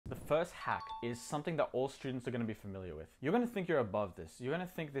first hack is something that all students are going to be familiar with. You're going to think you're above this. You're going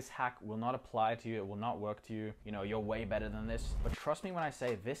to think this hack will not apply to you. It will not work to you. You know, you're way better than this. But trust me when I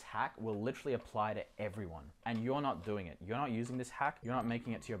say this hack will literally apply to everyone. And you're not doing it. You're not using this hack. You're not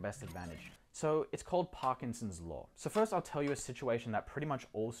making it to your best advantage. So it's called Parkinson's Law. So first I'll tell you a situation that pretty much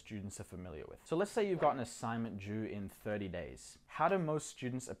all students are familiar with. So let's say you've got an assignment due in 30 days. How do most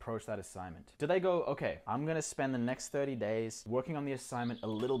students approach that assignment? Do they go, okay, I'm gonna spend the next 30 days working on the assignment a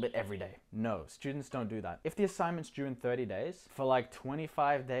little bit every day? No, students don't do that. If the assignment's due in 30 days, for like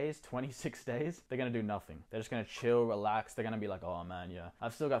 25 days, 26 days, they're gonna do nothing. They're just gonna chill, relax. They're gonna be like, oh man, yeah,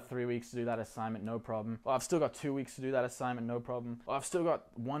 I've still got 3 weeks to do that assignment, no problem. Or I've still got 2 weeks to do that assignment, no problem. Or I've still got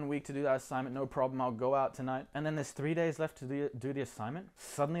 1 week to do that assignment, no problem, I'll go out tonight. And then there's 3 days left to do the assignment.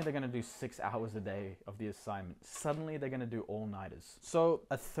 Suddenly they're gonna do 6 hours a day of the assignment. Suddenly they're gonna do all-nighters. So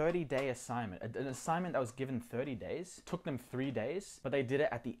a 30-day assignment, an assignment that was given 30 days, took them 3 days, but they did it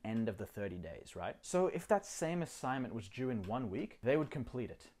at the end of the 30 days, right? So if that same assignment was due in 1 week, they would complete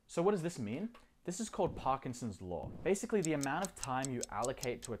it. So what does this mean? This is called Parkinson's Law. Basically, the amount of time you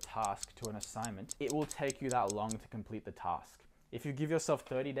allocate to a task, to an assignment, it will take you that long to complete the task. If you give yourself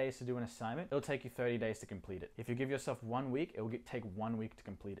 30 days to do an assignment, it'll take you 30 days to complete it. If you give yourself 1 week, it will take 1 week to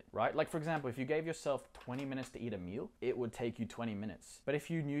complete it, right? Like for example, if you gave yourself 20 minutes to eat a meal, it would take you 20 minutes. But if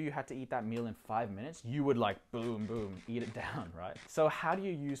you knew you had to eat that meal in 5 minutes, you would like boom, boom, eat it down, right? So how do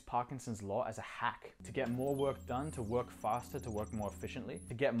you use Parkinson's Law as a hack to get more work done, to work faster, to work more efficiently,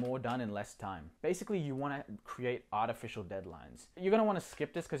 to get more done in less time? Basically, you want to create artificial deadlines. You're going to want to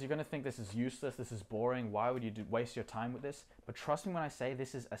skip this because you're going to think this is useless, this is boring, why would you waste your time with this? But trust me when I say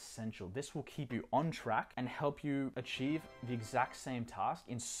this is essential. This will keep you on track and help you achieve the exact same task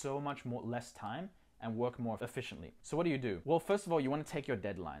in so much less time and work more efficiently. So what do? Well, first of all, you want to take your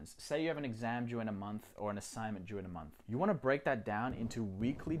deadlines. Say you have an exam due in a month or an assignment due in a month. You want to break that down into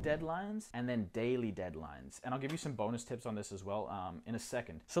weekly deadlines and then daily deadlines. And I'll give you some bonus tips on this as well in a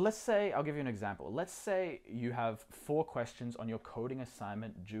second. So let's say, I'll give you an example. Let's say you have 4 questions on your coding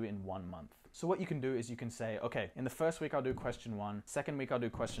assignment due in 1 month. So what you can do is you can say, okay, in the first week I'll do question 1, second week I'll do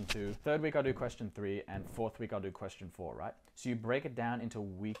question 2, third week I'll do question 3, and fourth week I'll do question 4, right? So you break it down into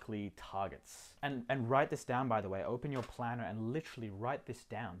weekly targets. And write this down, by the way. Open your planner and literally write this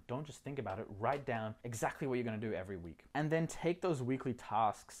down. Don't just think about it. Write down exactly what you're going to do every week. And then take those weekly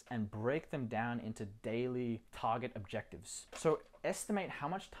tasks and break them down into daily target objectives. So estimate how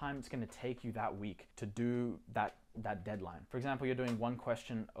much time it's going to take you that week to do that deadline. For example, you're doing 1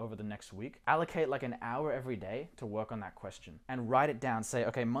 question over the next week. Allocate like an hour every day to work on that question and write it down. Say,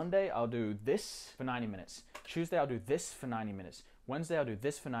 okay, Monday I'll do this for 90 minutes. Tuesday I'll do this for 90 minutes. Wednesday I'll do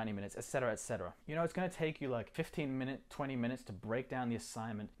this for 90 minutes, etc., etc. You know, it's going to take you like 15 minutes, 20 minutes to break down the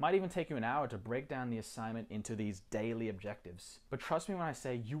assignment. Might even take you an hour to break down the assignment into these daily objectives. But trust me when I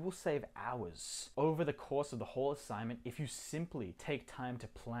say you will save hours over the course of the whole assignment if you simply take time to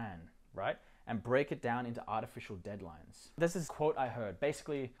plan, right? And break it down into artificial deadlines. There's this quote I heard.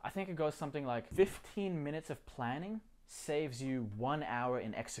 Basically, I think it goes something like 15 minutes of planning saves you 1 hour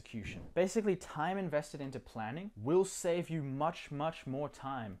in execution. Basically, time invested into planning will save you much more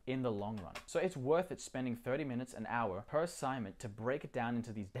time in the long run. So it's worth it spending 30 minutes, an hour per assignment to break it down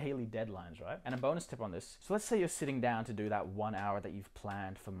into these daily deadlines, right? And a bonus tip on this. So let's say you're sitting down to do that 1 hour that you've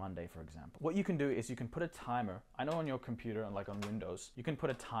planned for Monday, for example. What you can do is you can put a timer. I know on your computer and like on Windows, you can put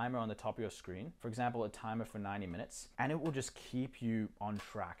a timer on the top of your screen. For example, a timer for 90 minutes, and it will just keep you on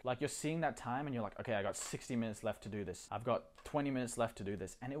track. Like you're seeing that time and you're like, okay, I got 60 minutes left to do this. I've got 20 minutes left to do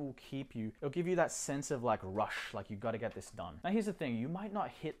this, and it will it'll give you that sense of like rush, like you got to get this done. Now here's the thing, you might not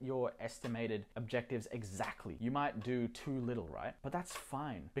hit your estimated objectives exactly. You might do too little, right? But that's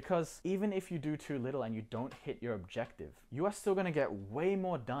fine, because even if you do too little and you don't hit your objective, you are still going to get way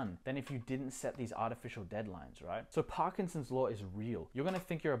more done than if you didn't set these artificial deadlines, right? So Parkinson's Law is real. You're going to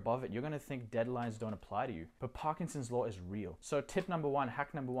think you're above it. You're going to think deadlines don't apply to you, but Parkinson's Law is real. So tip number 1,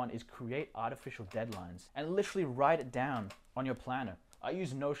 hack number 1 is create artificial deadlines and literally write it down on your planner. I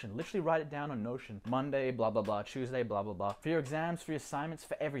use Notion. Literally write it down on Notion. Monday, blah, blah, blah. Tuesday, blah, blah, blah. For your exams, for your assignments,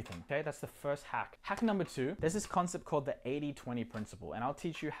 for everything. Okay, that's the first hack. Hack number 2, there's this concept called the 80-20 principle, and I'll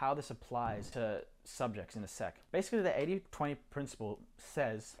teach you how this applies to subjects in a sec. Basically, the 80-20 principle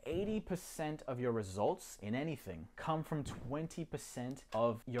says 80% of your results in anything come from 20%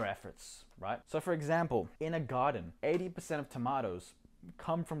 of your efforts, right? So for example, in a garden, 80% of tomatoes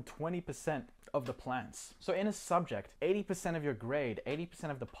come from 20% of the plants. So in a subject, 80% of your grade,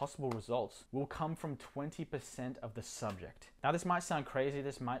 80% of the possible results will come from 20% of the subject. Now this might sound crazy,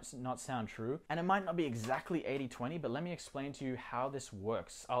 this might not sound true, and it might not be exactly 80-20, but let me explain to you how this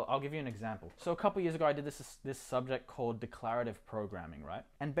works. I'll give you an example. So a couple years ago, I did this subject called declarative programming, right?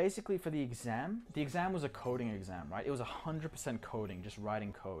 And basically for the exam was a coding exam, right? It was 100% coding, just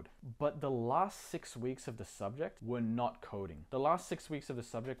writing code. But the last 6 weeks of the subject were not coding. The last 6 weeks of the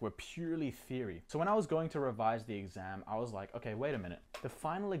subject were purely theory. So when I was going to revise the exam, I was like, okay, wait a minute. The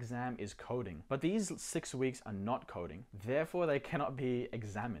final exam is coding, but these 6 weeks are not coding. Therefore, they cannot be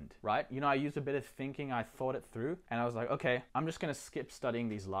examined, right? You know, I used a bit of thinking, I thought it through, and I was like, okay, I'm just gonna skip studying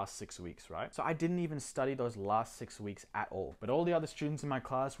these last 6 weeks, right? So I didn't even study those last 6 weeks at all. But all the other students in my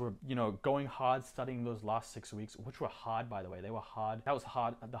class were, you know, going hard studying those last 6 weeks, which were hard, by the way. They were hard. That was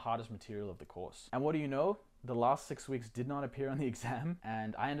the hardest material of the course. And what do you know? The last 6 weeks did not appear on the exam,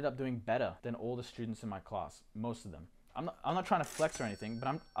 and I ended up doing better than all the students in my class, most of them. I'm not trying to flex or anything,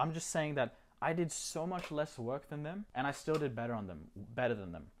 but I'm just saying that I did so much less work than them, and I still did better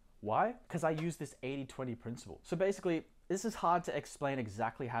than them. Why? Because I used this 80-20 principle. So basically, this is hard to explain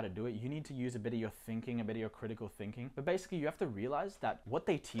exactly how to do it. You need to use a bit of your thinking, a bit of your critical thinking. But basically, you have to realize that what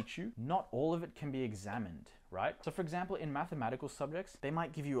they teach you, not all of it can be examined, right? So for example, in mathematical subjects, they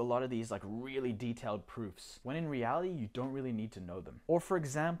might give you a lot of these like really detailed proofs, when in reality, you don't really need to know them. Or for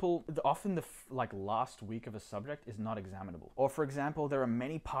example, often the last week of a subject is not examinable. Or for example, there are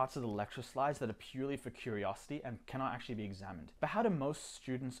many parts of the lecture slides that are purely for curiosity and cannot actually be examined. But how do most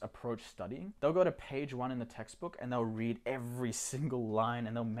students approach studying? They'll go to page 1 in the textbook and they'll read every single line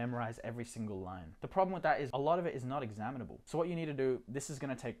and they'll memorize every single line. The problem with that is a lot of it is not examinable. So what you need to do, this is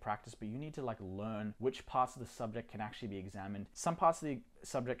going to take practice, but you need to like learn which parts of the subject can actually be examined. Some parts of the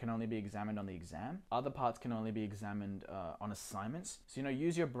subject can only be examined on the exam. Other parts can only be examined on assignments. So, you know,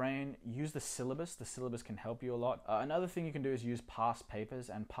 use your brain, use the syllabus. The syllabus can help you a lot. Another thing you can do is use past papers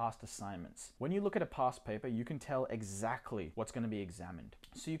and past assignments. When you look at a past paper, you can tell exactly what's going to be examined.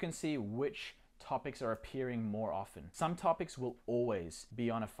 So you can see which topics are appearing more often. Some topics will always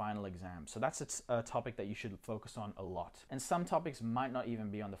be on a final exam. So that's a topic that you should focus on a lot. And some topics might not even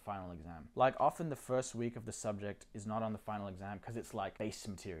be on the final exam. Like often the first week of the subject is not on the final exam because it's like base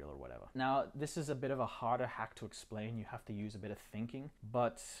material or whatever. Now, this is a bit of a harder hack to explain. You have to use a bit of thinking.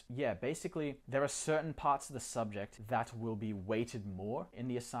 But yeah, basically there are certain parts of the subject that will be weighted more in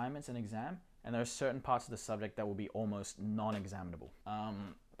the assignments and exam. And there are certain parts of the subject that will be almost non-examinable.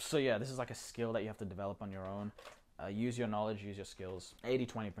 So yeah, this is like a skill that you have to develop on your own. Use your knowledge, use your skills.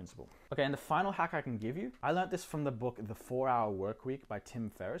 80-20 principle. Okay, and the final hack I can give you, I learned this from the book The 4-Hour Workweek by Tim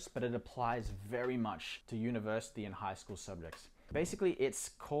Ferriss, but it applies very much to university and high school subjects. Basically, it's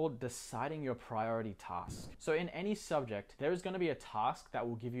called deciding your priority task. So in any subject, there is going to be a task that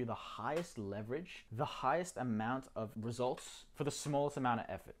will give you the highest leverage, the highest amount of results for the smallest amount of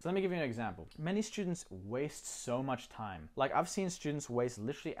effort. So let me give you an example. Many students waste so much time. Like I've seen students waste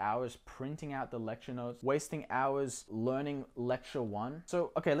literally hours printing out the lecture notes, wasting hours learning lecture 1.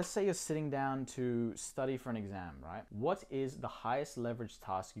 So, okay, let's say you're sitting down to study for an exam, right? What is the highest leverage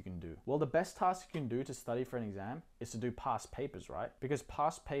task you can do? Well, the best task you can do to study for an exam is to do past papers, right? Because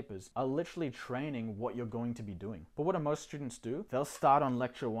past papers are literally training what you're going to be doing. But what do most students do? They'll start on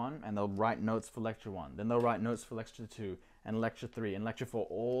lecture 1 and they'll write notes for lecture 1. Then they'll write notes for lecture 2 and lecture 3 and lecture 4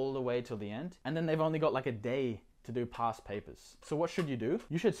 all the way till the end. And then they've only got like a day to do past papers. So what should you do?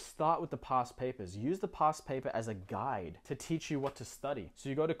 You should start with the past papers. Use the past paper as a guide to teach you what to study. So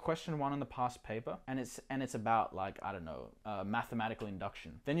you go to question 1 on the past paper and it's about like, I don't know, mathematical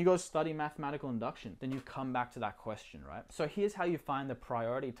induction. Then you go study mathematical induction. Then you come back to that question, right? So here's how you find the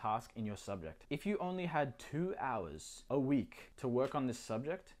priority task in your subject. If you only had 2 hours a week to work on this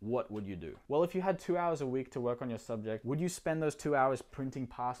subject, what would you do? Well, if you had 2 hours a week to work on your subject, would you spend those 2 hours printing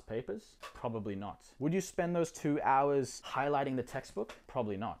past papers? Probably not. Would you spend those 2 hours highlighting the textbook?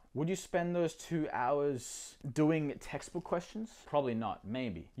 Probably not. Would you spend those 2 hours doing textbook questions? Probably not.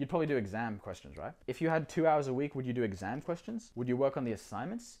 Maybe. You'd probably do exam questions, right? If you had 2 hours a week, would you do exam questions? Would you work on the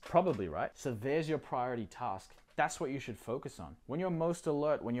assignments? Probably, right? So there's your priority task. That's what you should focus on. When you're most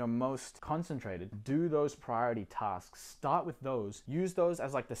alert, when you're most concentrated, do those priority tasks. Start with those. Use those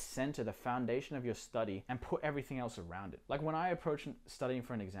as like the center, the foundation of your study, and put everything else around it. Like when I approach studying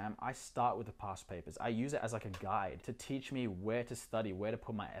for an exam, I start with the past papers. I use it as like a guide to teach me where to study, where to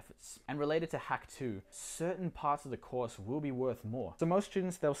put my efforts. And related to hack 2, certain parts of the course will be worth more. So most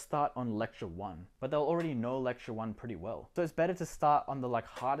students, they'll start on lecture 1, but they'll already know lecture 1 pretty well. So it's better to start on the like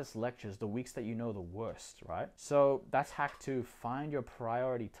hardest lectures, the weeks that you know the worst, right? So that's hack 2. Find your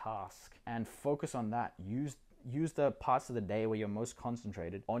priority task and focus on that. use the parts of the day where you're most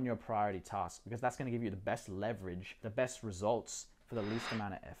concentrated on your priority task, because that's going to give you the best leverage, the best results for the least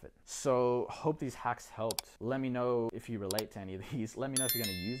amount of effort. So hope these hacks helped. Let me know if you relate to any of these. Let me know if you're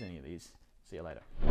going to use any of these. See you later.